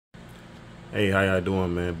Hey, how y'all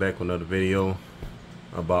doing, man? Back with another video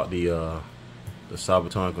about the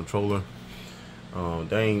Sabvoton controller.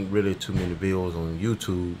 There ain't really too many videos on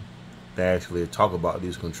YouTube that actually talk about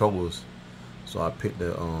these controllers, so I picked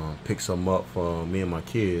some up for me and my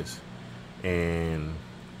kids. And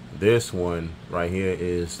this one right here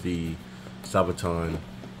is the Sabvoton,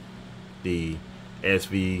 the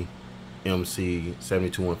SVMC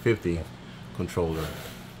 72150 controller,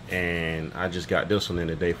 and I just got this one in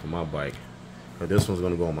today for my bike. But this one's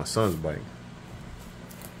gonna go on my son's bike.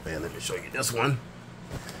 And let me show you this one.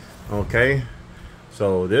 Okay,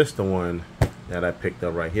 so this the one that I picked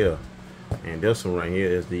up right here, and this one right here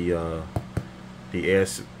is the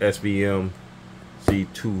SVM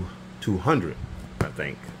C200, I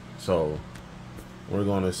think. So we're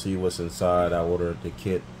gonna see what's inside. I ordered the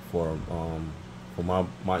kit for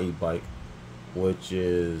my e-bike, which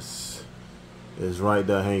is right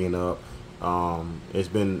there hanging up. I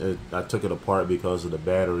took it apart because of the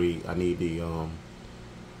battery. I need the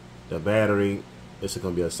battery. It's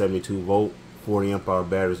gonna be a 72 volt 40 amp hour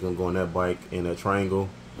battery. Is gonna go on that bike in that triangle.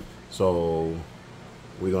 So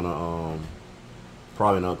we're gonna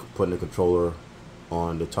probably not putting the controller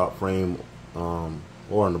on the top frame or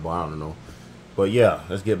on the bottom, I don't know. But yeah,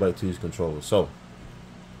 let's get back to these controllers. So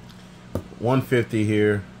 150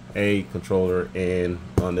 here, A controller, and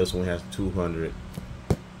on this one has 200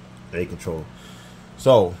 A controller.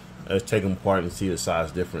 So let's take them apart and see the size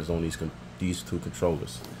difference on these two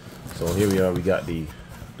controllers. So here we are. We got the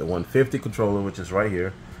 150 controller, which is right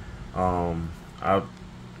here. I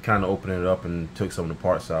kind of opened it up and took some of the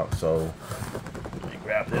parts out. So let me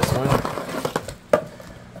grab this one.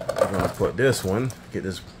 I'm gonna put this one, get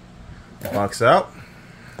this box out,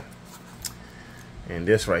 and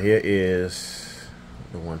this right here is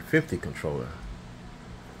the 150 controller.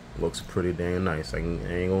 Looks pretty damn nice. I ain't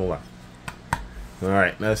gonna lie. All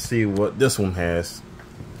right, let's see what this one has.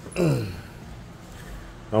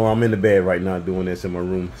 Oh, I'm in the bed right now doing this in my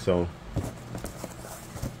room. So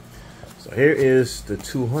here is the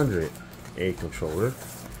 200A controller.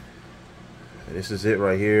 This is it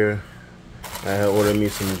right here. I had ordered me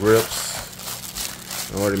some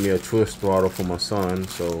grips. I ordered me a twist throttle for my son,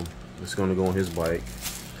 so it's gonna go on his bike.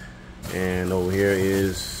 And over here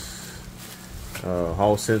is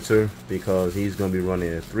hall sensor, because he's gonna be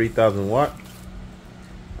running a 3,000 watt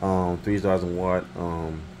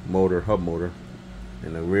motor, hub motor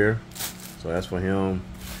in the rear. So that's for him.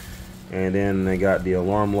 And then they got the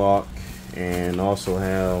alarm lock, and also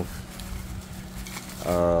have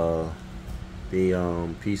the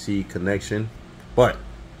PC connection. But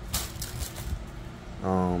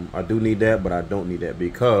I do need that, but I don't need that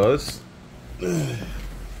because I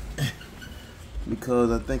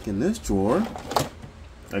think in this drawer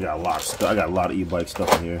I got a lot of stuff. I got a lot of e-bike stuff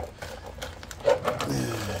in here.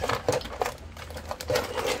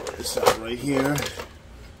 This out right here.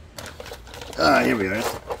 Here we are.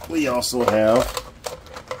 We also have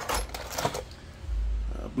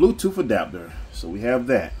a Bluetooth adapter, so we have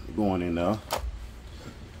that going in there.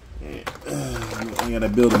 And I gotta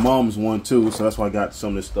build a mom's one too, so that's why I got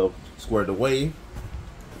some of this stuff squared away.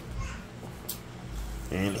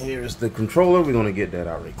 And here's the controller. We're gonna get that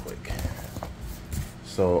out real quick.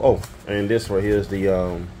 So, and this right here is the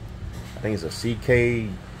I think it's a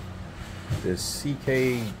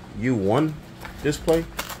CKU1 display,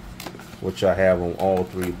 which I have on all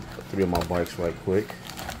three of my bikes right quick.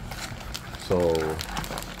 So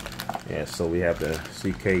yeah, so we have the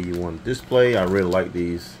CKU1 display. I really like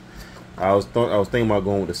these. I was thinking about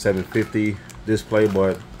going with the 750 display,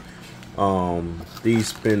 but these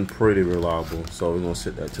spin pretty reliable. So we're gonna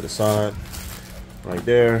set that to the side right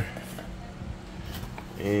there.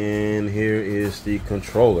 And here is the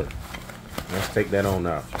controller. Let's take that on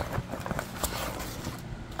out.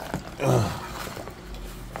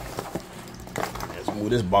 Let's move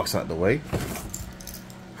this box out the way.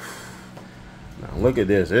 Now look at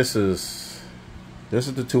this. This is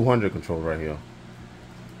the 200 controller right here.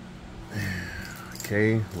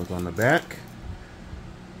 Okay, look on the back,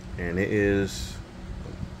 and it is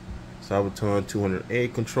Sabvoton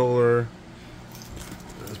 200A controller.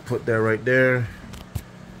 Let's put that right there.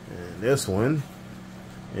 And this one,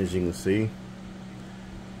 as you can see,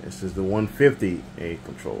 this is the 150A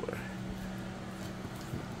controller.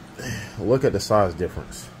 Look at the size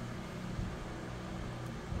difference.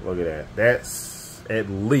 Look at that. That's at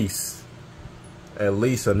least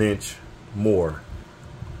an inch more.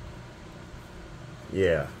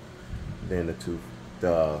 Yeah, than the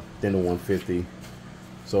 150.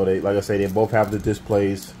 So they, like I say, they both have the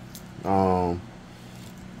displays, and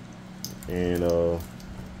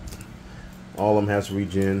all of them has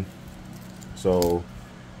regen. So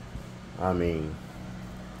I mean,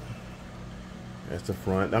 that's the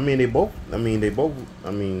front. I mean, they both. I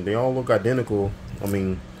mean, they all look identical. I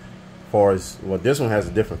mean, as far as, well, this one has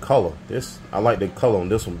a different color. This, I like the color on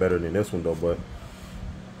this one better than this one though. But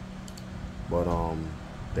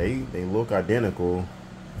they look identical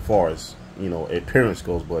as far as, you know, appearance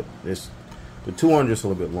goes. But this, the 200 is a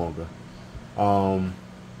little bit longer.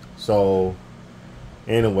 So,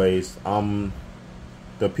 anyways,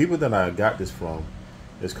 the people that I got this from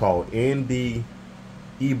is called Indie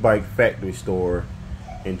E-bike factory store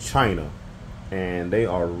in China, and they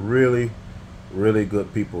are really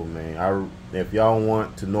good people, man. If y'all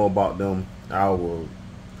want to know about them, I will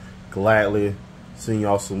gladly send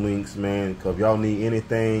y'all some links, man, because if y'all need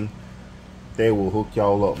anything, they will hook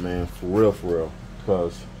y'all up, man, for real.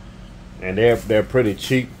 And they're pretty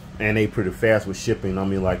cheap, and they pretty fast with shipping. I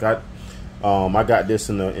mean, like, I got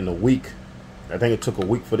this in a week. I think it took a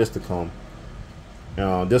week for this to come.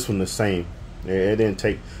 This one the same. It didn't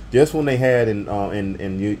take. This one they had in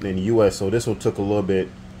the U.S., so this one took a little bit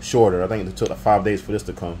shorter. I think it took like 5 days for this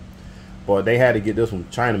to come. But they had to get this from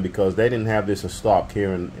China because they didn't have this in stock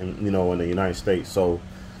here in you know, in the United States. So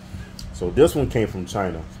this one came from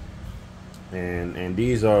China, and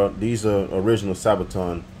these are original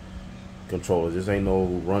Sabvoton controllers. This ain't no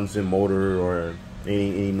runs in motor or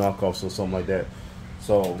any knockoffs or something like that.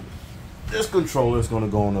 So this controller is gonna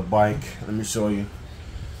go on the bike. Let me show you.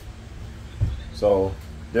 So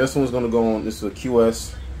this one's gonna go on. This is a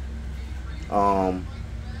QS.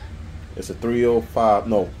 It's a 305.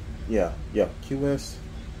 No, yeah, QS.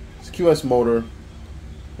 It's a QS motor.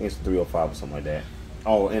 I think it's a 305 or something like that.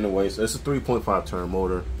 Oh, anyways, it's a 3.5 turn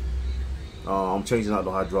motor. I'm changing out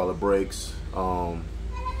the hydraulic brakes.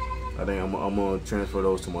 I think I'm gonna transfer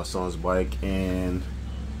those to my son's bike, and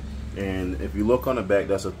if you look on the back,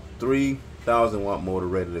 that's a 3,000 watt motor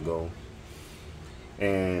ready to go.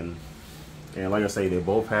 And like I say, they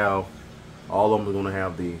both have, all of them are gonna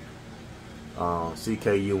have the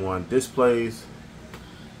CKU1 displays.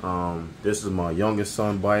 This is my youngest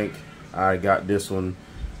son bike. I got this one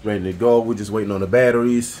ready to go. We're just waiting on the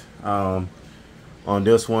batteries. On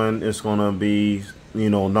this one, it's gonna be, you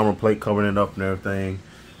know, number plate covering it up and everything.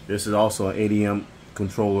 This is also an 80 amp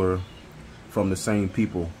controller from the same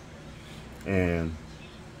people, and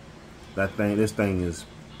this thing is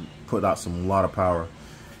put out some lot of power,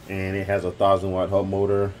 and it has a 1,000 watt hub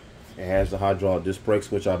motor. It has the hydraulic disc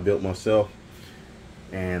brakes, which I built myself,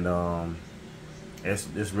 and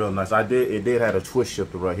it's real nice. It did have a twist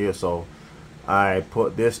shifter right here, so I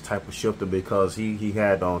put this type of shifter because he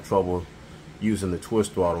had trouble using the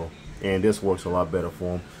twist throttle, and this works a lot better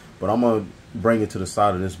for him. But I'm gonna bring it to the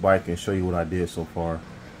side of this bike and show you what I did so far.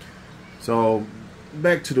 So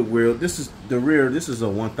back to the wheel. This is the rear. This is a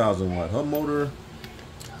 1,000 watt hub motor.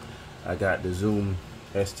 I got the Zoom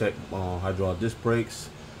S-Tech hydraulic disc brakes.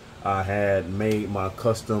 I had made my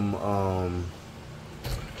custom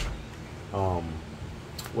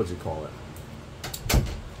what you call it,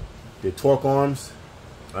 the torque arms.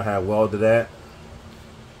 I had welded that,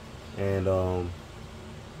 and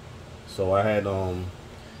so I had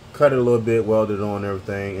cut it a little bit, welded it on and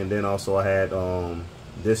everything, and then also I had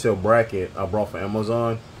this here bracket I brought from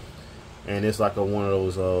Amazon, and it's like one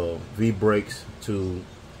of those V brakes to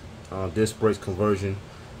disc brakes conversion,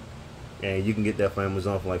 and you can get that from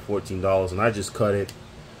Amazon for like $14. And I just cut it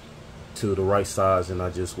to the right size, and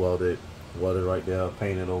I just welded right there,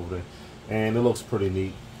 painted over it, and it looks pretty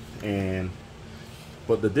neat.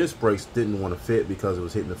 But the disc brakes didn't want to fit because it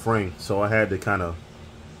was hitting the frame, so I had to kind of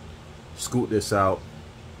scoot this out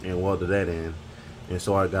and welded that in, and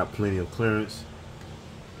so I got plenty of clearance.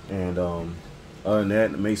 And other than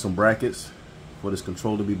that, I made some brackets for this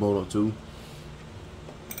controller to be bolted up to,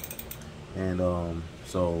 and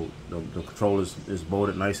so the controller is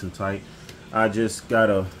bolted nice and tight. I just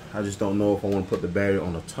don't know if I want to put the battery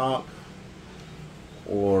on the top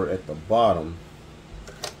or at the bottom,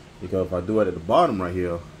 because if I do it at the bottom right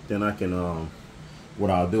here, then I can what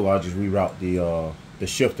I'll do, I'll just reroute the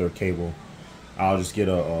shifter cable. I'll just get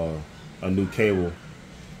a new cable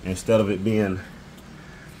instead of it being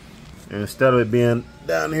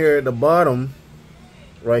down here at the bottom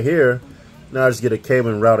right here. Now I just get a cable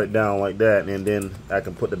and route it down like that, and then I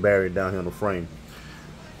can put the battery down here on the frame.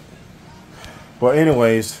 But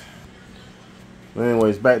anyways,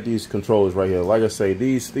 back to these controllers right here. Like I say,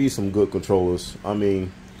 these some good controllers. I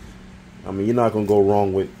mean, you're not gonna go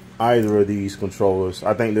wrong with either of these controllers.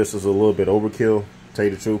 I think this is a little bit overkill, to tell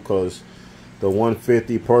you the truth, because the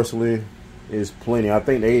 150 personally is plenty. I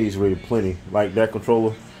think the 80 is really plenty. Like that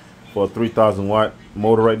controller for a 3,000 watt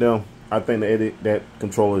motor right now, I think that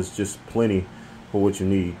controller is just plenty for what you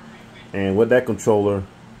need. And with that controller,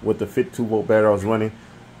 with the 52 volt battery I was running,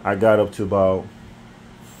 I got up to about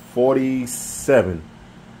 47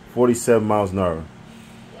 miles an hour.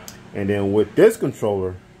 And then with this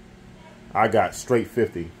controller, I got straight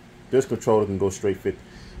 50. This controller can go straight 50,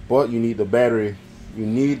 but you need the battery. You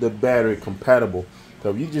need the battery compatible.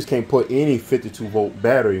 So you just can't put any 52 volt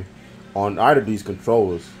battery on either of these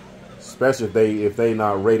controllers, especially if they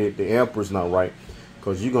not rated, the amperage not right,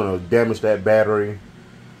 because you're gonna damage that battery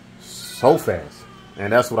so fast.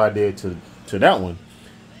 And that's what I did to that one.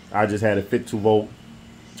 I just had a 52 volt.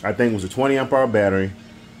 I think it was a 20 amp hour battery,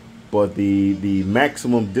 but the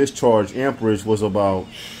maximum discharge amperage was about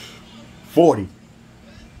 40.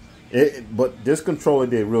 But this controller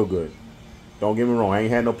did real good. Don't get me wrong, I ain't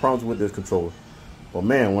had no problems with this controller. But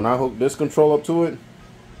man, when I hooked this controller up to it,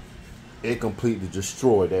 it completely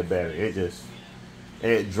destroyed that battery.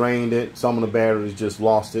 It drained it. Some of the batteries just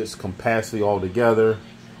lost its capacity altogether.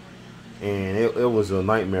 And it was a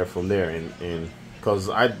nightmare from there. And because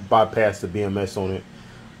I bypassed the BMS on it,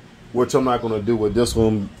 which I'm not going to do with this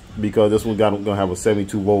one, because this one gonna have a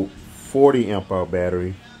 72 volt 40 amp hour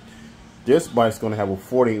battery. This bike's gonna have a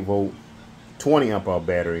 48 volt 20 amp hour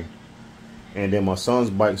battery, and then my son's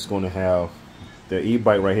bike's gonna have, the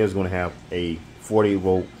e-bike right here is gonna have a 48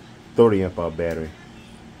 volt 30 amp hour battery,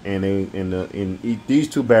 and in these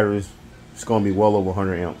two batteries, it's gonna be well over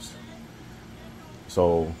 100 amps.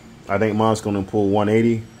 So I think mine's gonna pull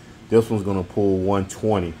 180. This one's gonna pull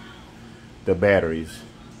 120. The batteries.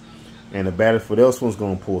 And the battery for this one's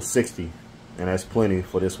gonna pull 60, and that's plenty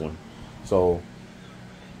for this one. So,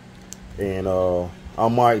 and I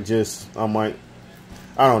might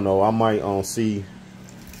I don't know, I might see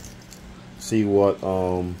what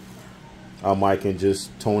I might can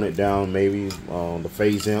just tone it down, maybe the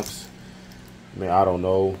phase amps. I don't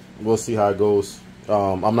know. We'll see how it goes.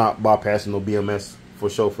 I'm not bypassing no BMS for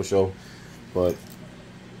sure. But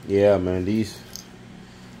yeah, man, these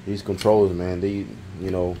controllers, man, they,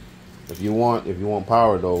 you know. If you want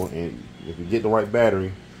power though, and if you get the right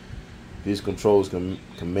battery, these controls can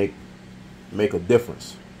make a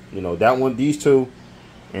difference. You know, that one, these two,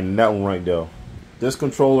 and that one right there. This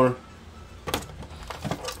controller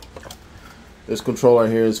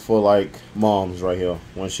here is for like moms right here,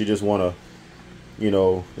 when she just wanna, you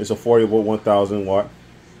know, it's a 40 volt 1000 watt.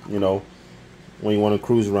 You know, when you want to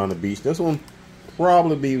cruise around the beach. This one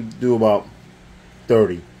probably do about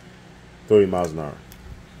 30 miles an hour.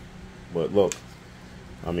 But look,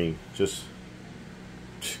 I mean, it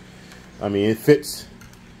fits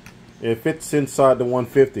inside the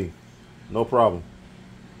 150, no problem.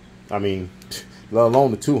 I mean, let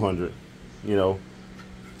alone the 200, you know.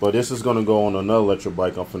 But this is gonna go on another electric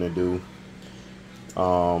bike I'm finna do.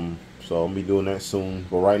 So I'll be doing that soon.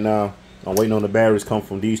 But right now, I'm waiting on the batteries come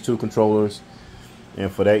from these two controllers,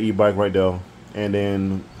 and for that e-bike right there. And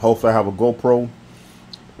then hopefully I have a GoPro,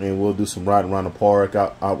 and we'll do some riding around the park,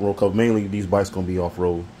 out road, because mainly these bikes gonna be off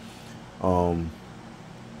road. And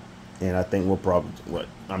I think we'll probably,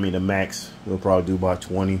 the max we'll probably do about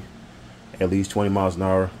 20, at least 20 miles an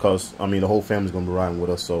hour, because I mean the whole family's gonna be riding with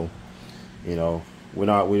us. So, you know, we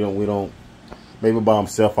don't maybe by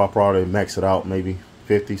himself I'll probably max it out, maybe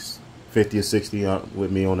 50 or 60 with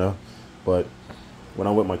me on there. But when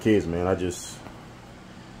I'm with my kids, man, I just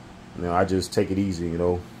take it easy, you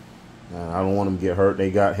know. I don't want them to get hurt.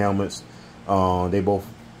 They got helmets. They both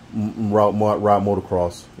ride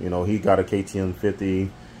motocross. You know, he got a KTM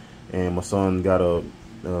 50, and my son got a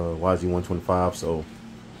YZ 125. So,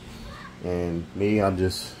 and me, I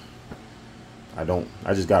just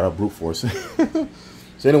got a brute force.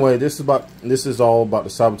 So anyway, this is all about the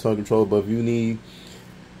Sabvoton controller. But if you need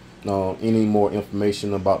any more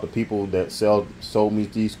information about the people that sold me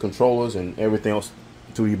these controllers and everything else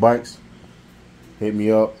to these bikes, hit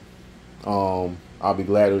me up. I'll be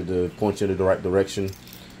glad to point you in the right direction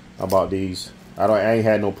about these. I ain't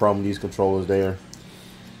had no problem with these controllers there.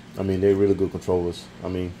 I mean, they're really good controllers. I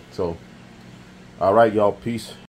mean, so all right, y'all, peace.